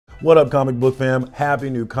What up, comic book fam?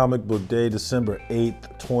 Happy new comic book day, December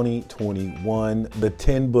 8th, 2021. The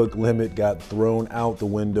 10 book limit got thrown out the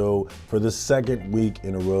window for the second week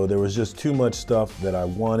in a row. There was just too much stuff that I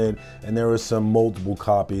wanted, and there were some multiple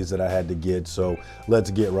copies that I had to get, so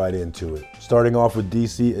let's get right into it. Starting off with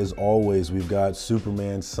DC, as always, we've got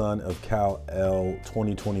Superman Son of Kal-El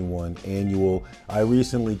 2021 annual. I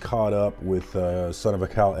recently caught up with Son of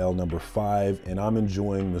Kal-El number 5, and I'm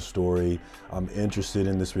enjoying the story. I'm interested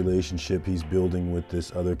in this relationship he's building with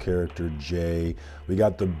this other character, Jay. We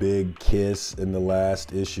got the big kiss in the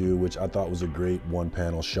last issue, which I thought was a great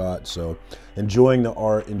one-panel shot. So enjoying the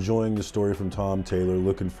art, enjoying the story from Tom Taylor,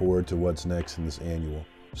 looking forward to what's next in this annual.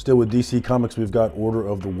 Still with DC Comics, we've got Order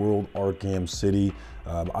of the World Arkham City.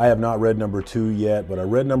 I have not read number 2 yet, but I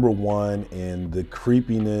read number 1, and the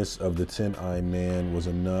creepiness of the Tin-Eye Man was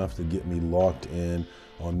enough to get me locked in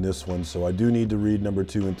on this one. So I do need to read number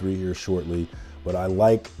 2 and 3 here shortly, but I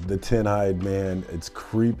like the Tin-Eyed Man. It's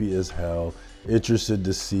creepy as hell. Interested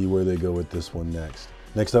to see where they go with this one next.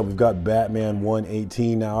 Next up, we've got Batman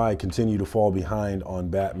 118. Now, I continue to fall behind on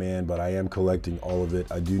Batman, but I am collecting all of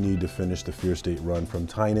it. I do need to finish the Fear State run from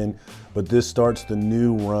Tynan, but this starts the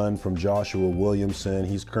new run from Joshua Williamson.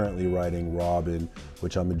 He's currently writing Robin,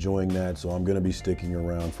 which I'm enjoying that, so I'm gonna be sticking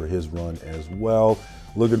around for his run as well.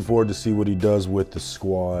 Looking forward to see what he does with the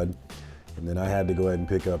Squad. And then I had to go ahead and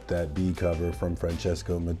pick up that B cover from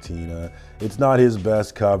Francesco Mattina. It's not his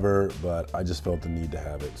best cover, but I just felt the need to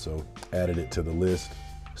have it, so added it to the list.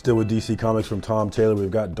 Still with DC Comics from Tom Taylor, we've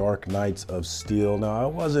got Dark Knights of Steel. Now, I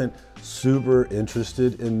wasn't super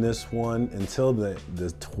interested in this one until the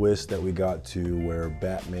twist that we got to where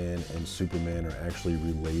Batman and Superman are actually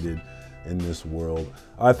related in this world.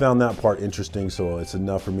 I found that part interesting, so it's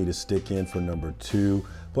enough for me to stick in for number 2.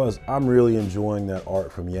 Plus, I'm really enjoying that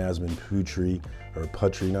art from Yasmin Putri,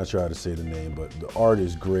 not sure how to say the name, but the art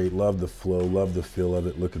is great. Love the flow, love the feel of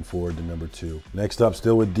it. Looking forward to number 2. Next up,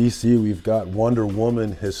 still with DC, we've got Wonder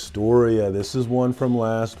Woman Historia. This is one from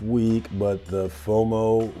last week, but the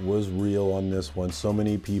FOMO was real on this one. So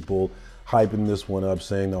many people hyping this one up,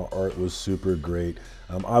 saying the art was super great.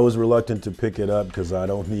 I was reluctant to pick it up because I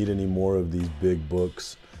don't need any more of these big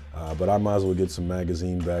books. But I might as well get some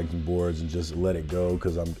magazine bags and boards and just let it go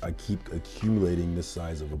because I keep accumulating this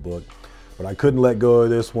size of a book. But I couldn't let go of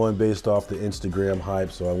this one based off the Instagram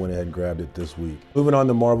hype, so I went ahead and grabbed it this week. Moving on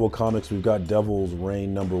to Marvel Comics, we've got Devil's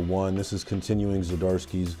Reign number 1. This is continuing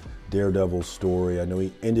Zdarsky's Daredevil story. I know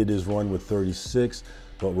he ended his run with 36,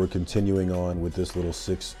 but we're continuing on with this little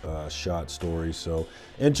 6-shot story. So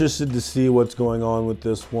interested to see what's going on with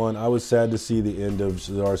this one. I was sad to see the end of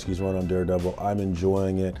Zdarsky's run on Daredevil. I'm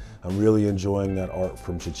enjoying it. I'm really enjoying that art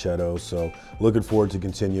from Chichetto. So looking forward to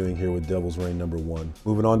continuing here with Devil's Reign number 1.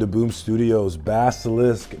 Moving on to Boom Studios,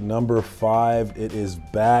 Basilisk number 5. It is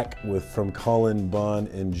back from Cullen Bunn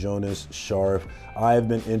and Jonas Scharf. I've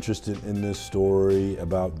been interested in this story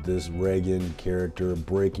about this Reagan character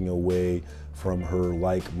breaking away from her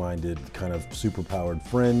like-minded kind of superpowered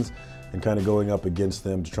friends and kind of going up against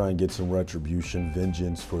them to try and get some retribution,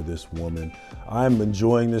 vengeance for this woman. I'm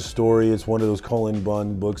enjoying this story. It's one of those Cullen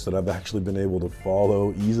Bunn books that I've actually been able to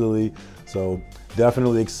follow easily. So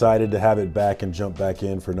definitely excited to have it back and jump back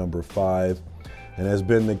in for number 5. And has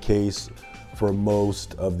been the case for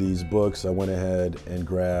most of these books, I went ahead and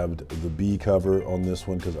grabbed the B cover on this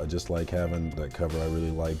one because I just like having that cover. I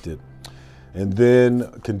really liked it. And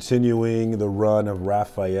then continuing the run of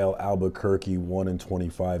Raphael Albuquerque 1 and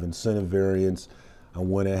 25 incentive variants, I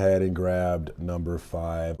went ahead and grabbed number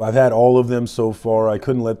 5. I've had all of them so far. I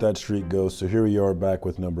couldn't let that streak go, so here we are back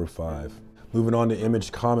with number 5. Moving on to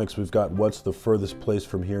Image Comics, we've got What's the Furthest Place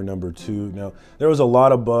from Here number 2. Now, there was a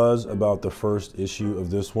lot of buzz about the first issue of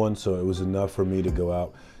this one, so it was enough for me to go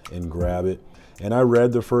out and grab it. And I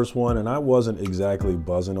read the first one, and I wasn't exactly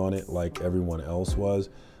buzzing on it like everyone else was.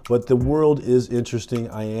 But the world is interesting.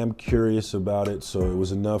 I am curious about it, so it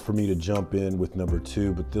was enough for me to jump in with number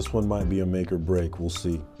 2, but this one might be a make or break. We'll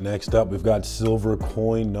see. Next up, we've got Silver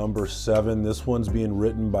Coin number 7. This one's being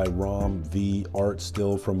written by Ram V. Art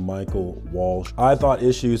still from Michael Walsh. I thought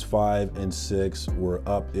issues 5 and 6 were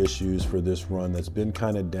up issues for this run that's been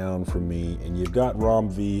kind of down for me, and you've got Ram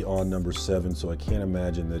V on number 7, so I can't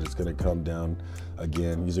imagine that it's going to come down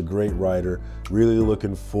again. He's a great writer. Really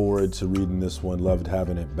looking forward to reading this one. Loved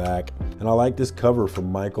having it back. And I like this cover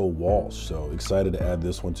from Michael Walsh, so excited to add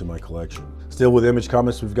this one to my collection. Still with Image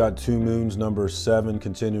Comics, we've got Two Moons number 7,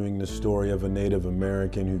 continuing the story of a Native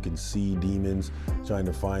American who can see demons, trying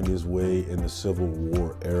to find his way in the Civil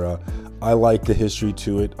War era. I like the history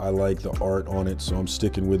to it. I like the art on it, so I'm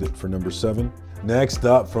sticking with it for number 7. Next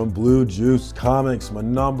up from Blue Juice Comics, my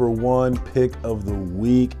 #1 pick of the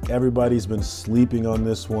week. Everybody's been sleeping on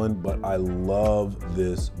this one, but I love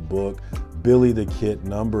this book. Billy the Kid,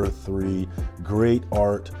 #3. Great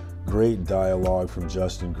art, great dialogue from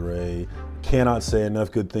Justin Gray. Cannot say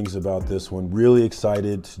enough good things about this one. Really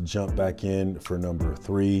excited to jump back in for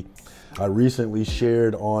 #3. I recently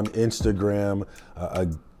shared on Instagram a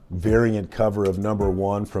variant cover of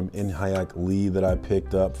 #1 from In-Hyak Lee that I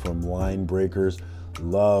picked up from Line Breakers.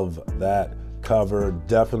 Love that cover.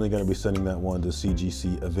 Definitely going to be sending that one to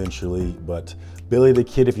CGC eventually. But Billy the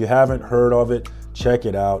Kid, if you haven't heard of it, check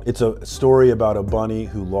it out. It's a story about a bunny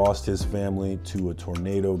who lost his family to a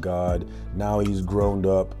tornado god. Now he's grown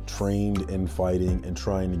up, trained in fighting, and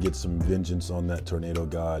trying to get some vengeance on that tornado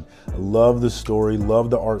god. I love the story, love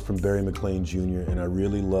the art from Barry McLean Jr., and I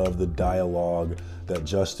really love the dialogue that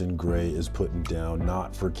Justin Gray is putting down,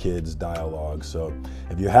 not for kids dialogue. So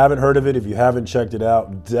if you haven't heard of it, if you haven't checked it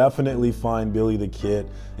out, definitely find Billy the Kid.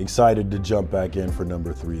 Excited to jump back in for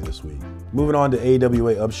 #3 this week. Moving on to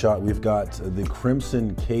AWA Upshot, we've got the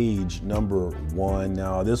Crimson Cage #1.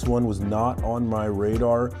 Now this one was not on my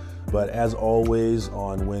radar, but as always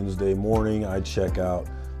on Wednesday morning, I check out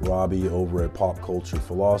Robbie over at Pop Culture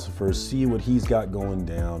Philosophers, see what he's got going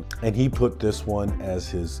down. And he put this one as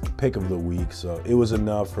his pick of the week, so it was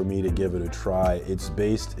enough for me to give it a try. It's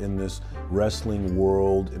based in this wrestling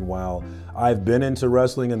world, and while I've been into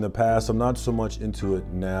wrestling in the past, I'm not so much into it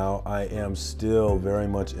now. I am still very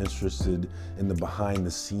much interested in the behind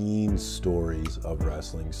the scenes stories of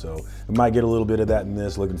wrestling, so I might get a little bit of that in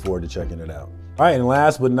this. Looking forward to checking it out. All right, and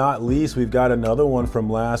last but not least, we've got another one from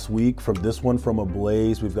last week, from this one from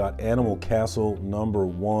Ablaze. We've got Animal Castle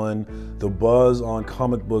 #1. The buzz on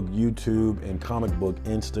comic book YouTube and comic book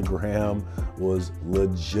Instagram was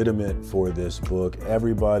legitimate for this book.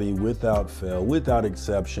 Everybody, without fail, without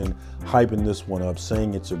exception, hyping this one up,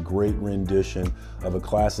 saying it's a great rendition of a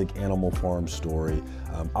classic Animal Farm story.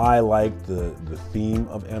 I like the theme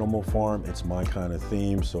of Animal Farm. It's my kind of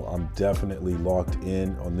theme, so I'm definitely locked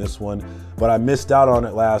in on this one. But I missed out on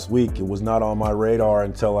it last week. It was not on my radar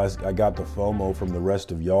until I got the FOMO from the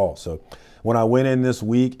rest of y'all. So when I went in this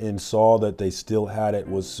week and saw that they still had it,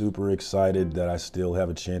 was super excited that I still have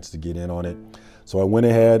a chance to get in on it. So I went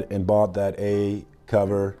ahead and bought that A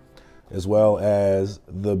cover as well as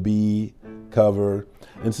the B cover.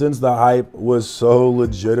 And since the hype was so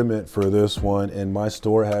legitimate for this one and my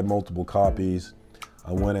store had multiple copies,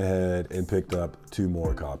 I went ahead and picked up 2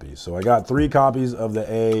 more copies. So I got 3 copies of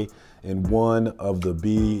the A and 1 of the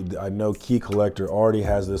B. I know Key Collector already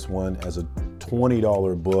has this one as a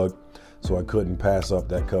 $20 book, so I couldn't pass up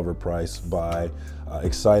that cover price buy.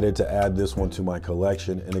 Excited to add this one to my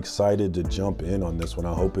collection and excited to jump in on this one.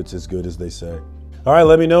 I hope it's as good as they say. All right,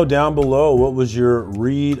 let me know down below, what was your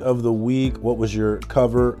read of the week? What was your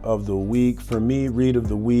cover of the week? For me, read of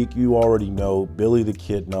the week, you already know, Billy the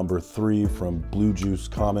Kid #3 from Blue Juice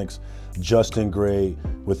Comics. Justin Gray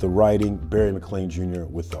with the writing, Barry McLean Jr.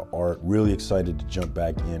 with the art. Really excited to jump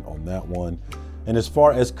back in on that one. And as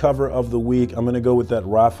far as cover of the week, I'm gonna go with that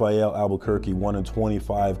Raphael Albuquerque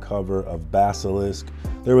 1/25 cover of Basilisk.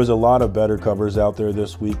 There was a lot of better covers out there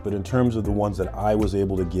this week, but in terms of the ones that I was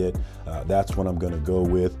able to get, that's what I'm gonna go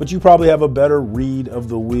with. But you probably have a better read of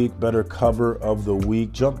the week, better cover of the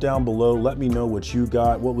week. Jump down below, let me know what you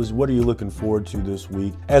got. What are you looking forward to this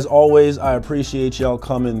week? As always, I appreciate y'all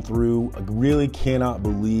coming through. I really cannot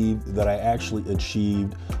believe that I actually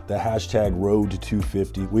achieved the hashtag road to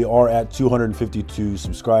 250. We are at 252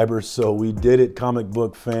 subscribers, so we did it, comic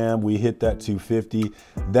book fam. We hit that 250.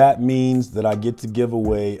 That means that I get to give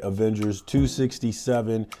away Avengers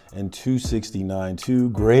 267 and 269, 2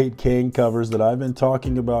 great King covers that I've been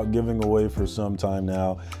talking about giving away for some time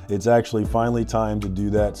now. It's actually finally time to do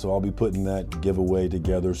that, so I'll be putting that giveaway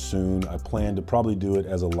together soon. I plan to probably do it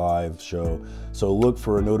as a live show, so look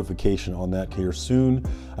for a notification on that here soon.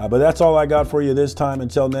 But that's all I got for you this time.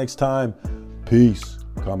 Until next time, peace,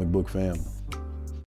 comic book fam.